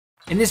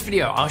In this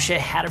video, I'll share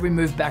how to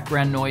remove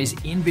background noise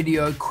in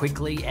video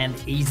quickly and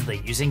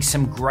easily using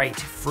some great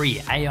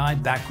free AI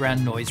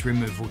background noise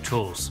removal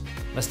tools.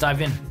 Let's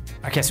dive in.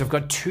 Okay, so I've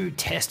got two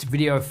test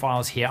video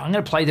files here. I'm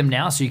gonna play them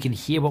now so you can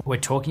hear what we're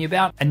talking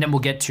about, and then we'll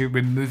get to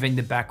removing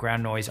the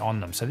background noise on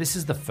them. So this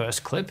is the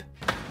first clip.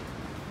 Okay,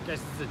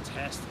 this is a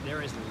test.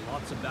 There is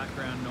lots of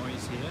background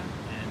noise here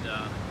and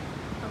a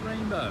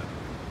rainbow.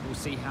 We'll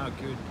see how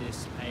good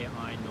this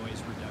AI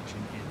noise reduction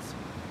is.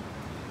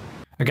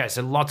 Okay,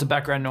 so lots of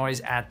background noise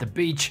at the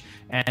beach.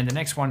 And the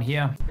next one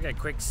here. Okay,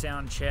 quick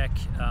sound check.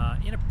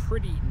 In a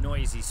pretty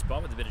noisy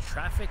spot with a bit of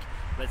traffic.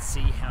 Let's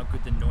see how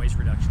good the noise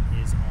reduction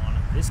is on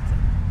this clip.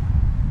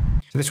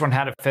 So this one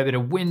had a fair bit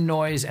of wind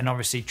noise and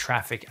obviously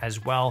traffic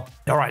as well.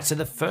 All right, so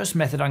the first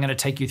method I'm gonna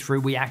take you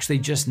through, we actually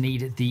just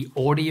need the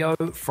audio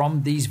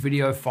from these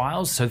video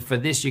files. So for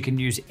this, you can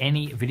use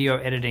any video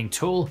editing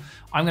tool.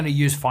 I'm gonna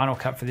use Final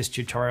Cut for this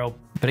tutorial.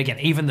 But again,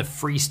 even the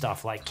free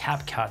stuff like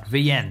CapCut,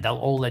 VN, they'll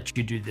all let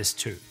you do this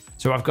too.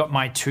 So I've got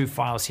my two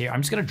files here.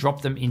 I'm just gonna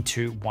drop them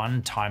into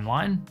one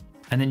timeline,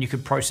 and then you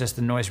could process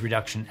the noise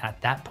reduction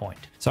at that point.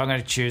 So I'm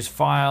gonna choose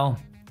File,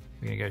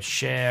 we're gonna go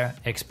Share,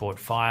 Export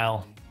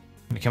File.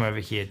 I'm gonna come over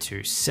here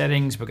to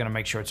Settings. We're gonna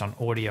make sure it's on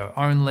audio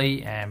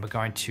only, and we're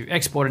going to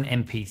export an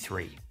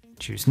MP3.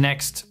 Choose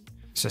Next.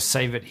 So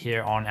save it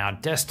here on our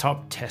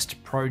desktop,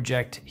 Test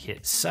Project,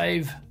 hit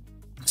Save.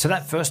 So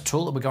that first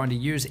tool that we're going to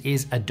use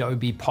is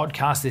Adobe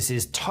Podcast. This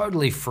is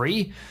totally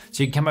free.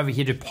 So you can come over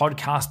here to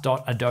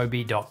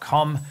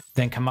podcast.adobe.com,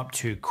 then come up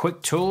to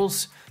Quick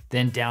Tools,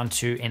 then down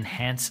to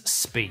Enhance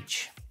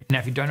Speech. Now,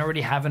 if you don't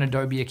already have an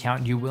Adobe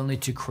account, you will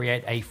need to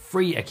create a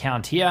free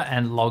account here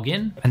and log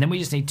in. And then we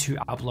just need to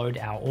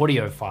upload our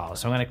audio file.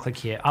 So I'm gonna click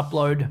here,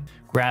 Upload,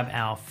 grab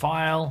our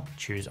file,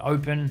 choose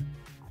Open.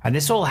 And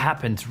this all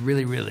happens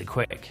really, really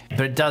quick.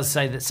 But it does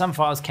say that some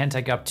files can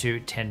take up to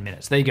 10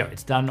 minutes. There you go,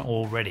 it's done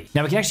already.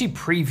 Now we can actually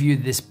preview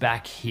this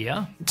back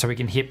here. So we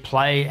can hit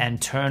play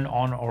and turn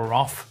on or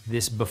off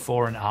this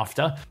before and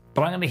after.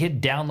 But I'm gonna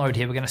hit download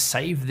here. We're gonna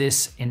save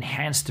this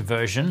enhanced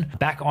version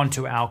back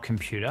onto our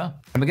computer,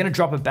 and we're gonna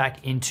drop it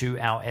back into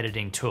our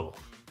editing tool.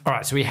 All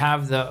right, so we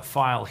have the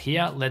file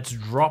here. Let's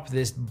drop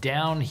this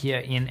down here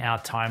in our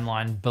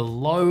timeline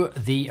below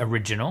the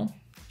original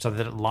so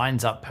that it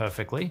lines up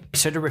perfectly.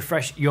 So to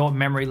refresh your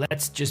memory,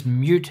 let's just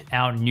mute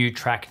our new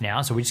track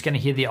now. So we're just gonna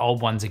hear the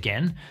old ones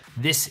again.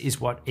 This is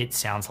what it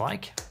sounds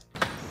like.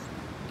 Okay,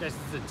 this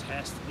is a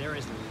test. There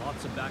is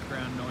lots of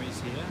background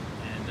noise here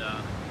and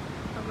a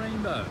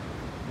rainbow.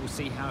 We'll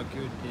see how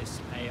good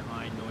this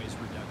AI noise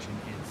reduction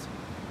is.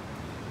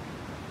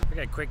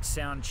 Okay, quick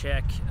sound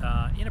check.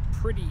 In a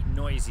pretty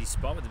noisy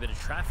spot with a bit of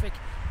traffic,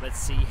 let's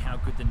see how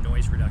good the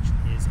noise reduction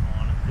is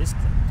on this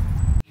clip.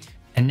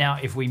 And now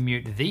if we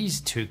mute these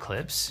two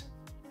clips,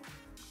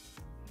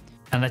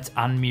 and let's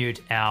unmute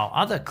our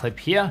other clip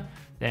here,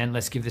 then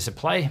let's give this a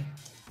play.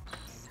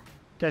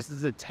 This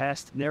is a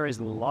test. There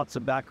is lots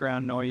of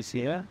background noise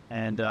here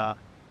and a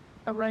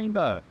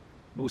rainbow.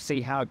 We'll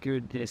see how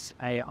good this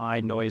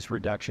AI noise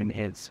reduction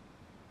is.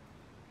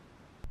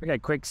 Okay,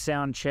 quick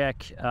sound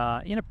check.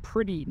 In a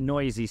pretty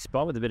noisy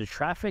spot with a bit of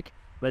traffic,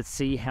 let's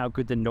see how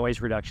good the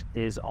noise reduction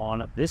is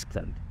on this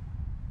clip.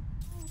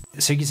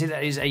 So you can see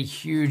that is a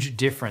huge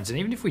difference. And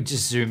even if we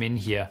just zoom in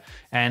here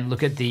and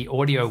look at the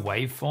audio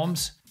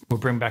waveforms, we'll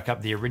bring back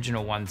up the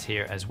original ones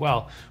here as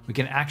well, we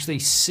can actually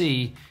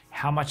see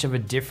how much of a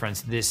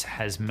difference this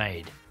has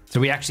made. So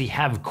we actually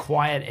have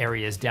quiet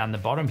areas down the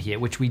bottom here,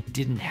 which we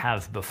didn't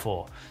have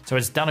before. So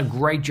it's done a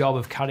great job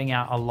of cutting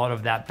out a lot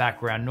of that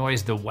background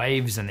noise, the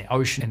waves and the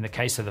ocean in the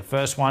case of the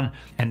first one,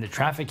 and the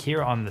traffic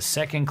here on the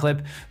second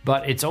clip,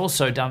 but it's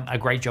also done a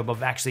great job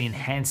of actually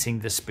enhancing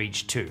the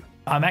speech too.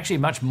 I'm actually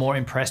much more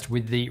impressed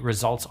with the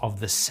results of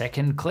the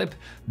second clip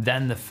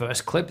than the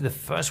first clip. The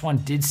first one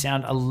did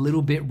sound a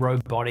little bit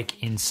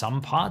robotic in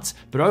some parts,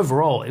 but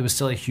overall it was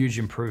still a huge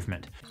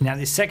improvement. Now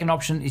the second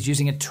option is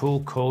using a tool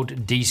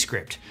called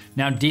Descript.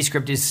 Now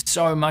Descript is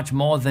so much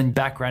more than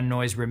background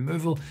noise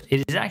removal.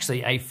 It is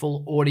actually a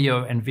full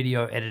audio and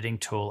video editing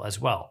tool as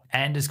well,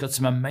 and it's got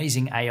some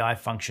amazing AI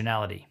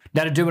functionality.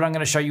 Now to do what I'm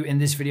going to show you in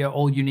this video,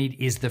 all you need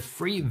is the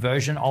free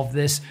version of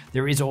this.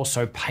 There is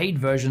also paid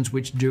versions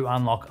which do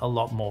unlock a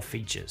lot more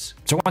features.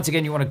 So once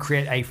again, you want to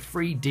create a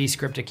free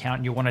Descript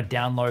account. You want to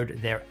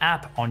download their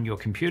app on your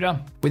computer.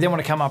 We then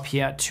want to come up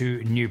here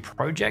to New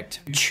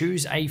Project,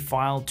 choose a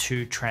file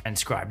to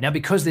transcribe. Now,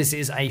 because this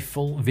is a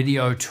full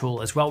video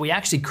tool as well, we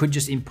actually could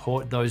just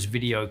import those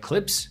video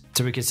clips.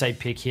 So we could say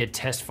pick here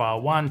test file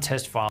 1,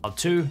 test file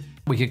 2.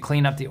 We could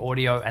clean up the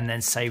audio and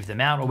then save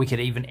them out, or we could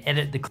even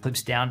edit the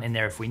clips down in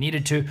there if we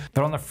needed to.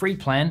 But on the free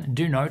plan,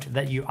 do note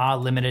that you are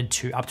limited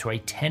to up to a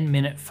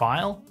 10-minute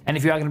file. And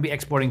if you are going to be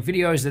exporting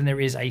videos, then there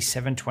is a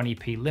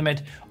 720p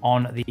limit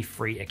on the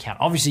free account.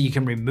 Obviously, you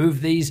can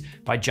remove these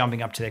by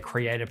jumping up to their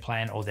creator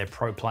plan or their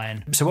pro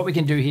plan. So what we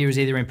can do here is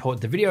either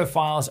import the video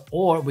files,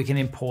 or we can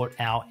import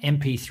our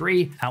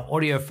MP3, our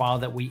audio file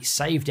that we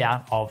saved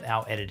out of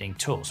our editing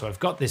tool. So I've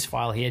got this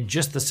file here,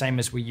 just the same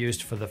as we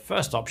used for the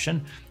first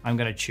option. I'm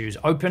going to choose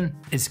open.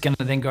 It's going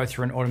to then go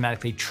through and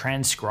automatically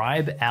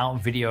transcribe our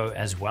video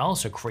as well.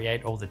 So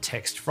create all the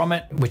text from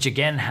it, which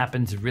again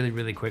happens really,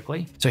 really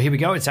quickly. So here we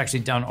go. It's actually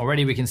done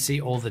already. We can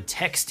see all the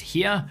text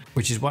here,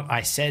 which is what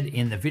I said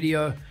in the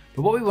video.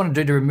 But what we want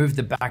to do to remove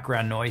the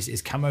background noise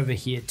is come over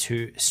here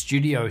to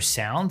Studio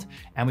Sound,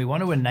 and we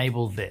want to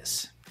enable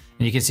this.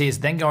 And you can see it's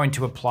then going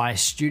to apply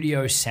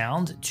Studio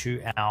Sound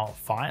to our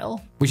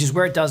file, which is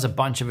where it does a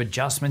bunch of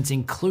adjustments,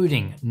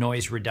 including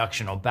noise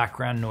reduction or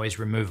background noise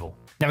removal.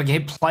 Now we can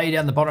hit play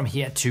down the bottom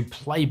here to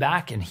play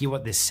back and hear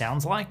what this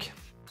sounds like.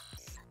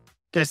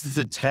 This is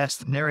a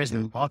test, and there is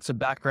lots of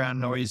background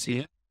noise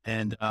here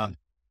and a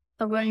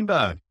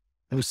rainbow.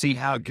 We'll see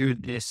how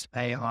good this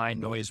AI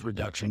noise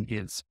reduction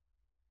is.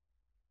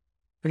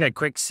 Okay,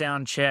 quick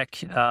sound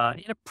check. In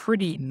a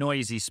pretty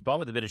noisy spot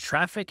with a bit of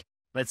traffic.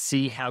 Let's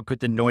see how good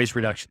the noise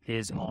reduction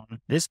is on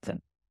this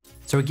thing.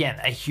 So again,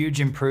 a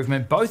huge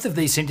improvement. Both of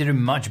these seem to do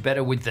much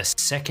better with the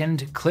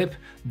second clip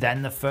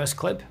than the first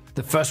clip.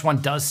 The first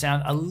one does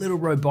sound a little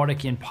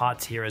robotic in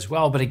parts here as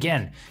well, but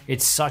again,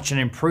 it's such an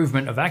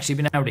improvement of actually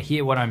being able to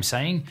hear what I'm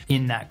saying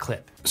in that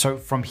clip. So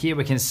from here,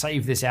 we can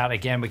save this out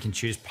again. We can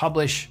choose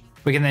publish.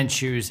 We can then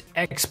choose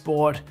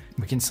export.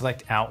 We can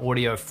select our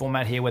audio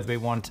format here, whether we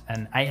want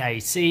an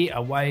AAC,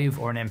 a WAV,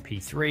 or an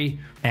MP3,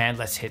 and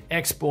let's hit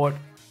export.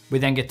 We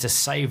then get to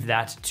save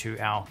that to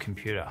our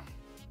computer.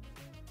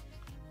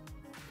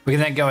 We can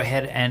then go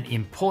ahead and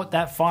import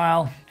that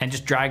file and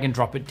just drag and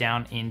drop it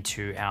down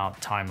into our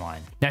timeline.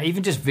 Now,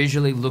 even just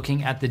visually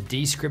looking at the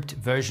Descript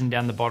version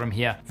down the bottom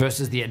here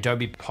versus the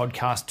Adobe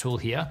podcast tool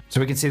here.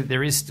 So we can see that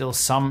there is still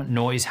some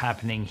noise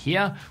happening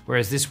here,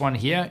 whereas this one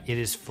here, it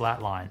is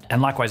flatlined.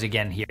 And likewise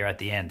again here at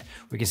the end,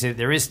 we can see that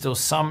there is still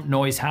some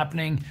noise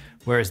happening,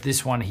 whereas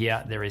this one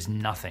here, there is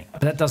nothing.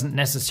 But that doesn't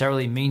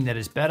necessarily mean that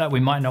it's better. We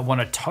might not want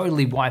to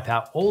totally wipe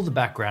out all the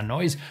background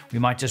noise. We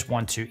might just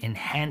want to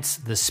enhance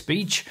the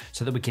speech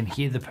so that we can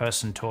hear the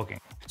person talking.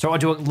 So I'll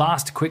do a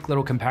last quick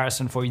little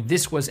comparison for you.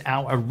 This was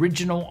our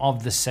original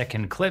of the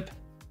second clip.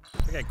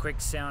 Okay, quick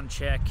sound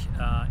check.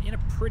 In a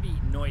pretty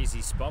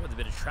noisy spot with a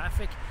bit of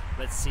traffic.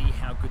 Let's see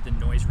how good the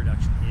noise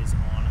reduction is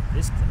on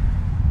this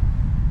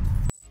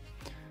clip.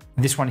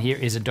 This one here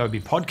is Adobe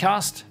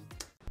Podcast.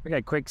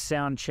 Okay, quick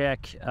sound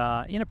check.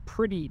 In a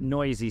pretty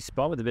noisy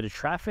spot with a bit of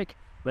traffic.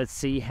 Let's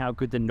see how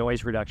good the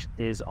noise reduction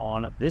is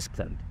on this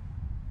clip.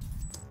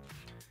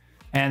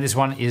 And this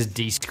one is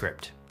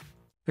Descript.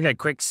 Okay,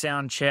 quick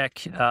sound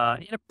check. In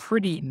a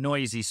pretty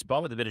noisy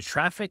spot with a bit of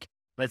traffic.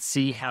 Let's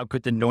see how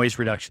good the noise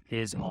reduction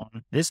is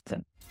on this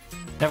clip.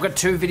 Now I've got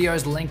two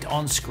videos linked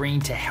on screen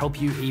to help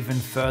you even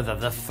further.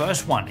 The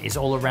first one is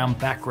all around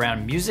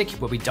background music,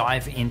 where we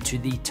dive into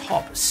the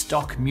top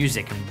stock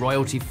music and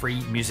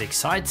royalty-free music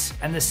sites.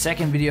 And the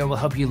second video will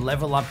help you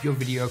level up your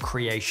video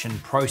creation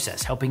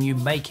process, helping you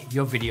make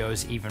your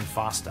videos even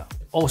faster.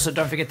 Also,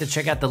 don't forget to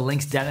check out the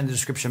links down in the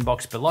description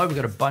box below. We've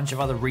got a bunch of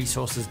other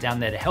resources down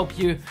there to help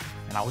you,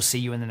 and I will see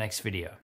you in the next video.